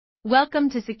Welcome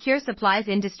to Secure Supplies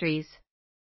Industries.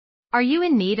 Are you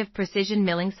in need of precision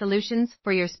milling solutions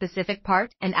for your specific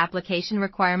part and application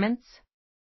requirements?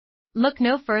 Look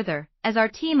no further, as our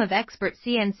team of expert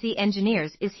CNC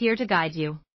engineers is here to guide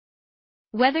you.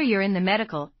 Whether you're in the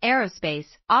medical, aerospace,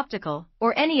 optical,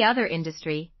 or any other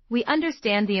industry, we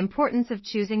understand the importance of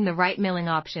choosing the right milling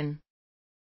option.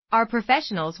 Our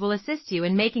professionals will assist you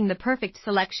in making the perfect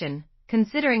selection,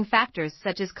 considering factors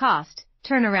such as cost,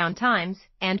 turnaround times,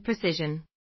 and precision.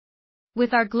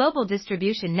 With our global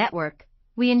distribution network,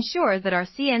 we ensure that our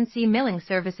CNC milling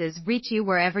services reach you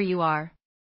wherever you are.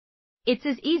 It's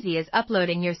as easy as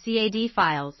uploading your CAD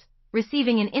files,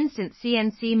 receiving an instant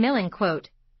CNC milling quote,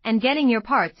 and getting your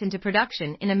parts into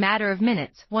production in a matter of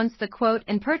minutes once the quote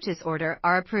and purchase order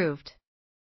are approved.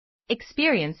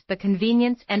 Experience the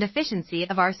convenience and efficiency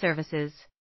of our services.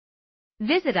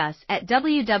 Visit us at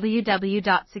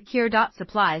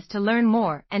www.secure.supplies to learn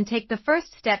more and take the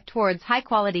first step towards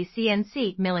high-quality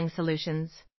CNC milling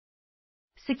solutions.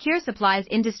 Secure Supplies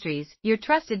Industries, your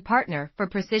trusted partner for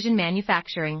precision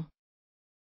manufacturing.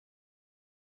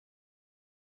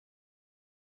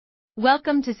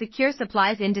 Welcome to Secure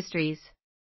Supplies Industries.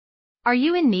 Are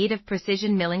you in need of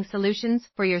precision milling solutions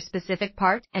for your specific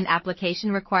part and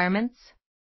application requirements?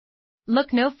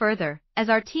 Look no further, as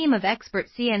our team of expert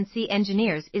CNC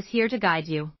engineers is here to guide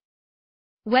you.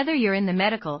 Whether you're in the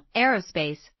medical,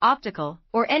 aerospace, optical,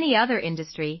 or any other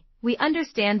industry, we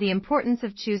understand the importance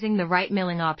of choosing the right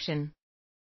milling option.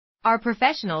 Our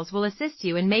professionals will assist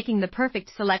you in making the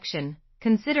perfect selection,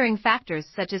 considering factors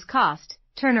such as cost,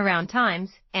 turnaround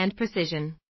times, and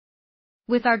precision.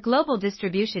 With our global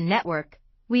distribution network,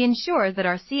 we ensure that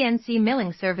our CNC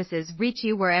milling services reach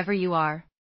you wherever you are.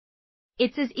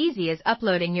 It's as easy as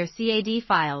uploading your CAD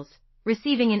files,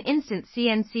 receiving an instant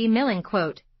CNC milling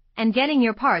quote, and getting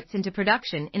your parts into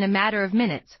production in a matter of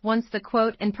minutes once the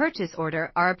quote and purchase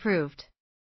order are approved.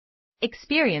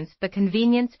 Experience the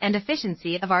convenience and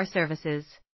efficiency of our services.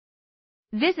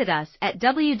 Visit us at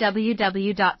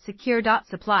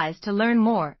www.secure.supplies to learn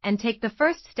more and take the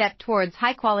first step towards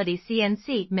high-quality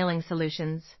CNC milling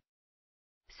solutions.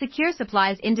 Secure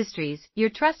Supplies Industries,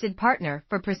 your trusted partner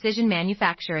for precision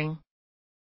manufacturing.